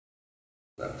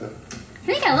I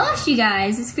think I lost you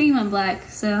guys. The screen went black,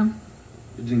 so.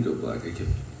 It didn't go black, I kept.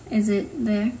 Is it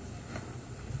there?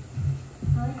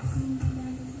 I like seeing you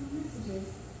guys' messages.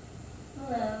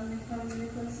 Hello, I'm probably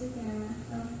close to the camera.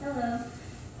 Oh, hello.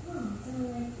 Oh, it's all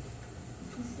like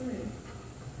a story.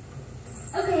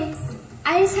 Okay,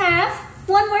 I just have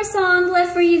one more song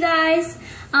left for you guys.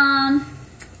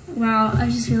 Wow, I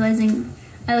was just realizing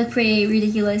I look pretty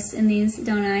ridiculous in these,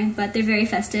 don't I? But they're very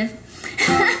festive.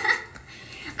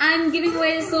 I'm giving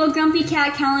away this little Grumpy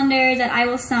Cat calendar that I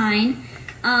will sign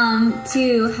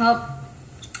to help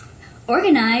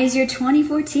organize your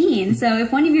 2014. So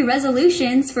if one of your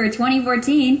resolutions for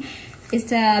 2014 is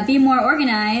to be more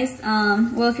organized,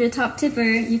 well, if you're a top tipper,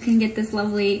 you can get this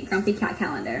lovely Grumpy Cat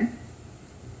calendar.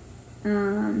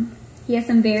 He has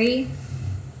some very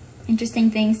interesting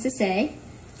things to say.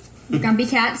 Grumpy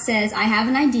Cat says, "I have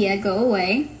an idea, go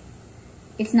away.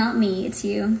 It's not me, it's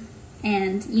you."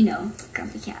 And, you know,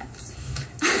 Grumpy Cat.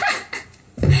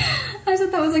 I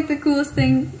thought that was like the coolest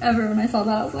thing ever when I saw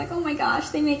that. I was like, oh my gosh,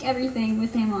 they make everything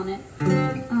with him on it. So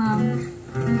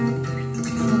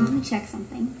let me check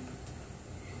something.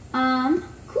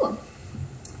 Cool.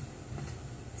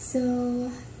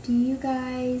 So, do you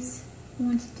guys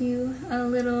want to do a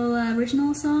little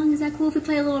original song? Is that cool if we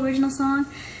play a little original song?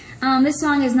 This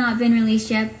song has not been released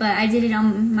yet, but I did it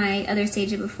on my other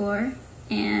StageIt before,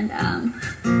 and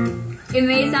it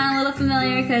may sound a little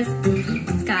familiar because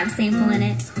it's got a sample in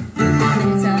it.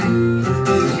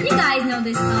 You guys know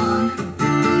this song.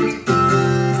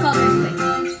 It's called Earthquake.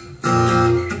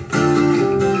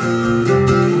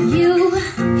 You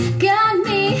got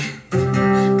me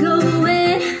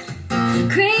going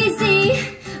crazy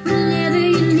whenever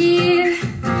you're near.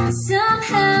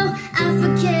 Somehow I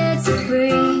forget to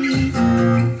breathe.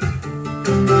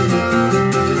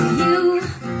 You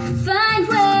find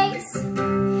ways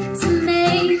to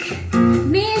make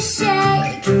me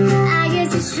shake. I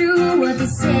guess it's true what they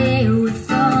say, we're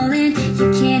falling,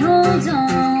 you can't hold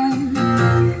on.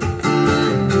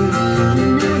 You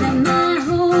know that my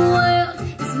whole world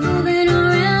is moving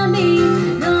around me,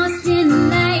 lost in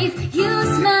life, you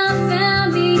smile found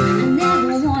me. I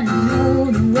never wanna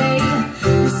know the way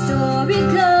the story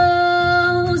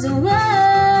goes. Whoa,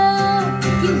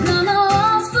 you got my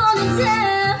walls falling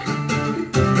down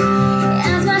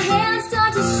as my hands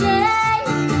start to shake.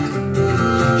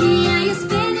 Yeah, you're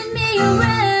spinning me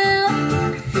around.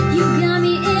 You got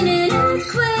me in an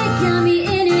earthquake, got me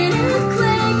in an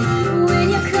earthquake. When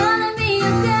you're calling me a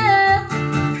girl,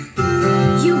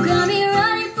 you got me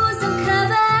running for some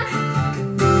cover.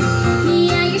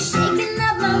 Yeah, you're shaking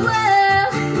up my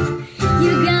world.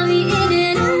 You got me in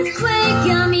an earthquake,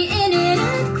 got me in an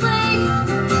earthquake.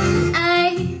 I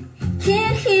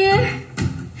can't hear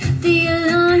the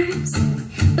alarms,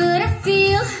 but I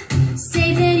feel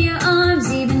safe in your arms,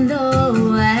 even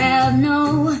though I have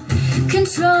no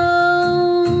control.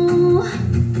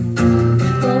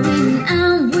 But when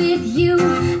I'm with you,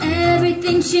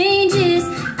 everything changes.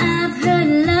 I've heard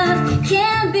love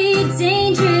can be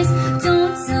dangerous.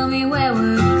 Don't tell me where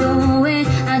we're going,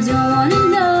 I don't wanna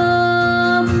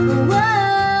know.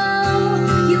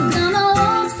 Whoa, you got my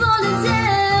walls falling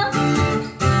down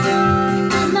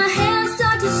as my hands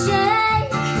start to shake.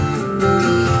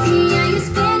 Yeah, you're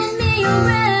spinning me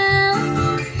around.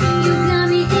 You got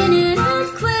me in an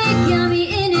earthquake, got me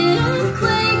in an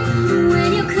earthquake. When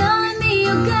you're calling me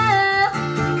a girl,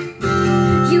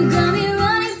 you got me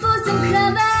running for some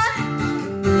cover.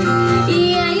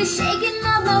 Yeah, you're shaking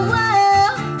up my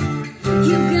world.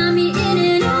 You got me in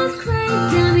an earthquake,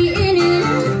 got me in an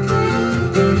earthquake.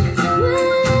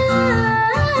 Whoa,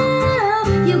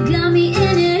 you got me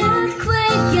in an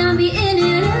earthquake, got me in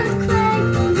an earthquake.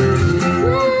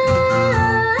 Whoa,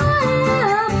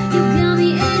 you got me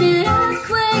in an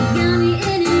earthquake, got me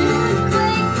in an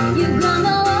earthquake. You got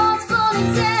my walls falling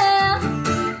down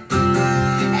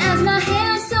as my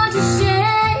hands start to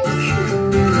shake.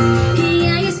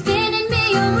 Yeah, you're spinning me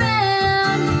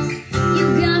around. You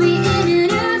got me in an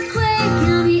earthquake,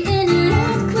 got me in an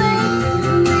earthquake.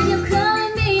 When you're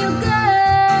calling me a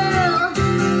girl,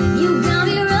 you got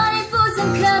me running for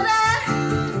some cover.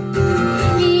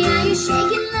 Yeah, you're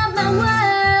shaking up my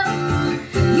world.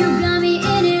 You got me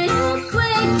in an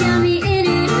earthquake, got me in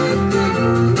an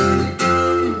earthquake.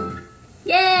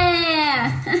 Yeah!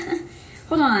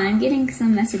 Hold on, I'm getting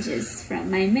some messages from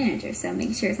my manager, so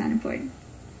make sure it's not important.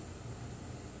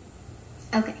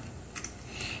 Okay.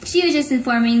 She was just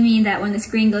informing me that when the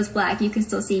screen goes black, you can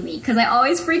still see me, because I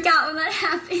always freak out when that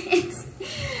happens.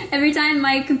 Every time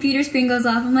my computer screen goes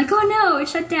off, I'm like, oh no, it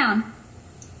shut down.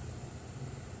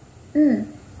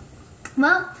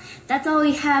 Well, that's all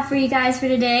we have for you guys for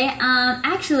today.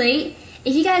 Actually,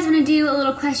 if you guys want to do a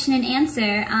little question and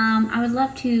answer, I would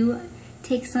love to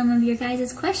take some of your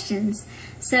guys' questions.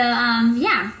 So,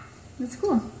 yeah, that's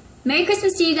cool. Merry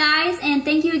Christmas to you guys, and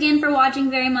thank you again for watching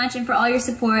very much and for all your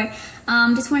support.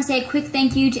 Just want to say a quick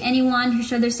thank you to anyone who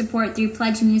showed their support through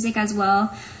Pledge Music as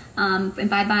well, and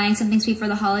by buying something sweet for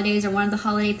the holidays or one of the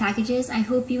holiday packages. I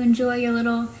hope you enjoy your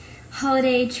little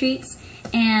holiday treats,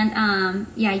 and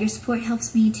yeah, your support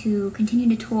helps me to continue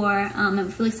to tour. I'm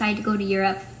really excited to go to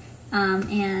Europe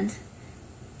and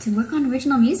to work on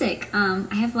original music.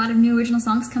 I have a lot of new original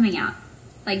songs coming out,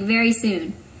 like very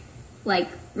soon, like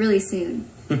really soon.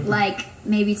 Like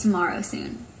maybe tomorrow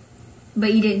soon,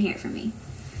 but you didn't hear from me.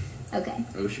 Okay.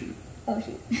 Oh shoot. Oh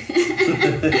shoot.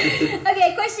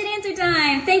 Okay, question answer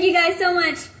time. Thank you guys so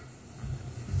much.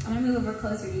 I'm gonna move over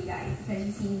closer to you guys because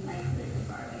you seem like really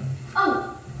far away.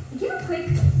 Oh, give a quick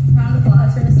round of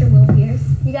applause for Mr. Will Pierce.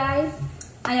 You guys,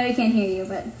 I know he can't hear you,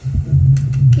 but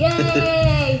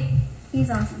yay! He's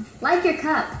awesome. Like your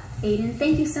cup, Aiden.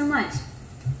 Thank you so much.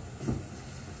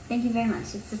 Thank you very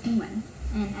much. It's a penguin.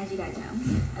 And as you guys know,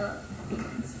 I love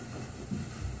penguins.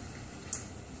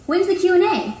 When's the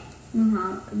Q&A?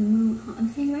 I'm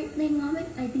saying right name, Muhammad?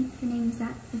 I think your name is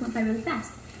that. I went by really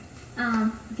fast.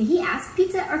 Okay, he asked,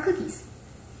 pizza or cookies?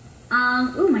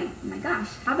 Oh my gosh.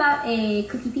 How about a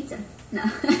cookie pizza? No.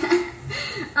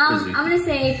 I'm gonna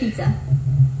say pizza.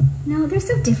 No, they're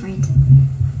so different.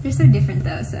 They're so different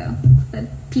though, so the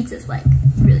pizza's like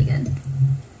really good.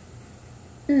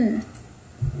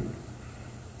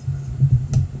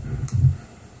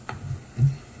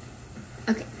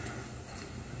 Okay.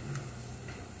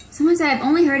 Someone said, I've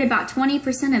only heard about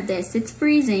 20% of this. It's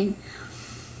freezing.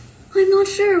 I'm not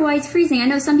sure why it's freezing. I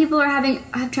know some people are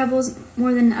have troubles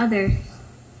more than others.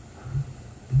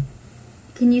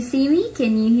 Can you see me?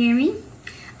 Can you hear me?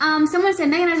 Someone said,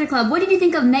 Meganizer Club, what did you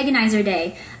think of Meganizer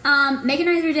Day?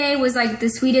 Meganizer Day was like the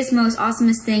sweetest, most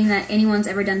awesomest thing that anyone's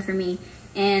ever done for me.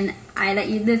 And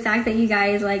the fact that you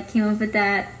guys like came up with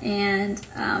that, and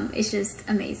it's just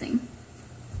amazing.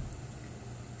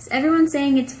 So everyone's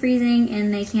saying it's freezing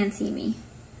and they can't see me.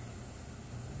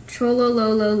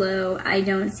 Trollolololo, I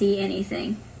don't see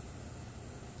anything.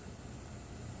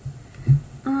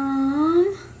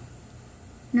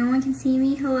 No one can see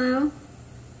me, hello?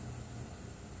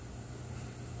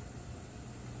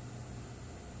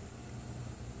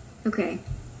 Okay,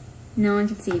 no one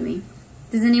can see me.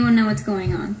 Does anyone know what's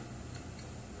going on?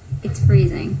 It's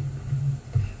freezing.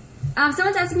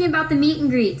 Someone's asking me about the meet and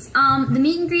greets. The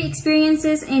meet and greet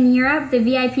experiences in Europe, the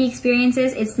VIP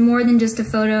experiences, it's more than just a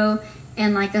photo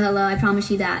and like a hello, I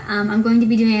promise you that. I'm going to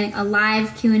be doing a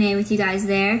live Q&A with you guys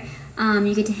there.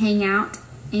 You get to hang out,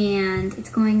 and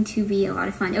it's going to be a lot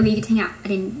of fun. Okay, you get to hang out. I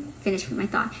didn't finish my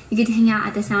thought. You get to hang out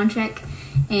at the sound check,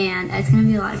 and it's going to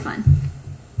be a lot of fun.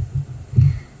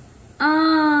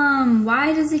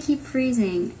 Why does it keep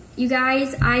freezing? You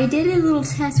guys, I did a little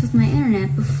test with my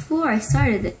internet before I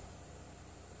started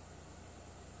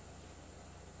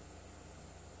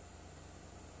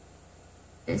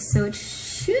this, so it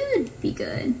should be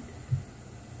good.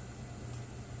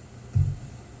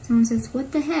 Someone says,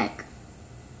 what the heck?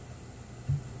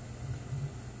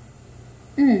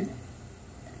 If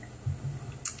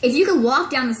you could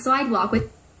walk down the sidewalk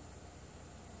with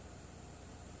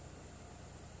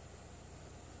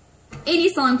 80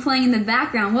 song playing in the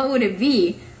background, what would it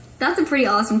be? That's a pretty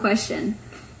awesome question.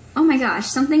 Oh my gosh,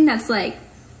 something that's like,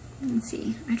 let's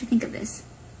see, I have to think of this.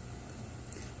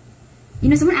 You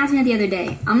know, someone asked me that the other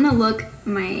day. I'm gonna look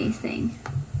my thing.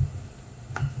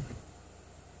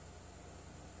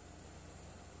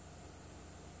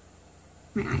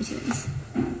 My iTunes.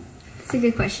 That's a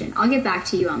good question. I'll get back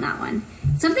to you on that one.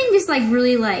 Something just like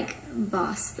really like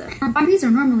boss though. Our bodies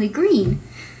are normally green.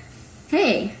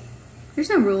 Hey, there's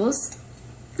no rules.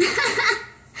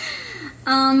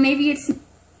 Maybe it's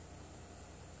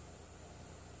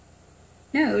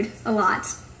snowed a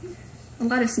lot. A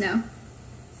lot of snow.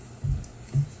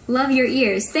 Love your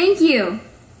ears. Thank you.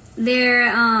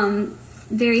 They're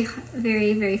very,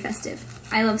 very, very festive.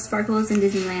 I love sparkles in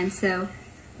Disneyland, so.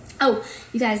 Oh,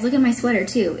 you guys, look at my sweater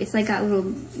too. It's like got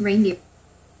little reindeer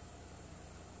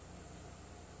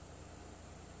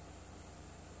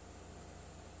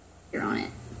on it.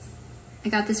 I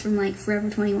got this from like Forever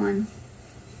 21.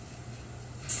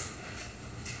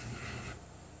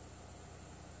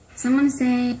 Someone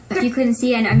say if you couldn't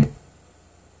see, I'm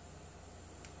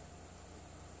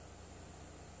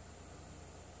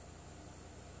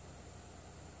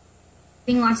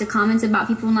getting lots of comments about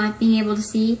people not being able to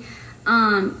see.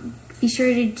 Be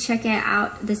sure to check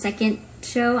out the second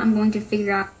show. I'm going to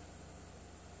figure out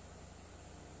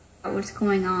what's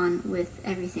going on with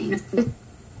everything.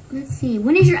 Let's see.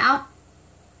 When is your out?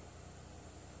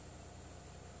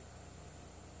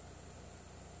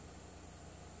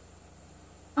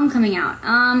 coming out?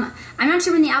 I'm not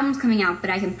sure when the album's coming out, but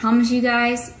I can promise you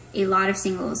guys a lot of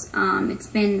singles. It's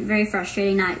been very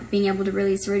frustrating not being able to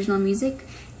release original music.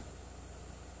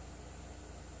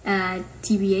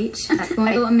 TBH.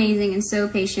 So amazing and so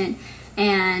patient.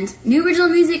 And new original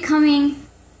music coming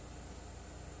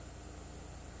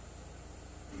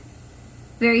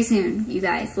very soon, you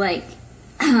guys. Like,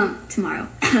 tomorrow.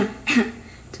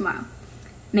 Tomorrow.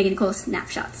 Nicole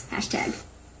snapshots. Hashtag.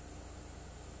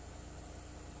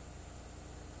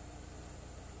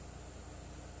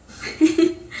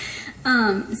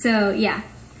 So yeah,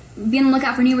 be on the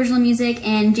lookout for new original music.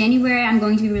 And January, I'm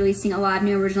going to be releasing a lot of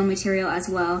new original material as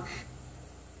well.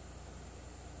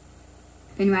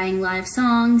 Been writing a lot of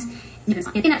songs.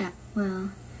 Well,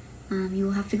 you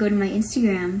will have to go to my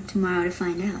Instagram tomorrow to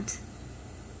find out.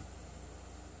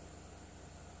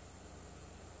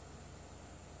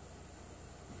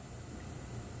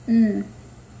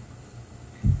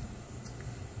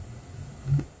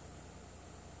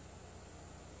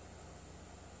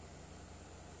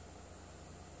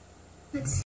 Let's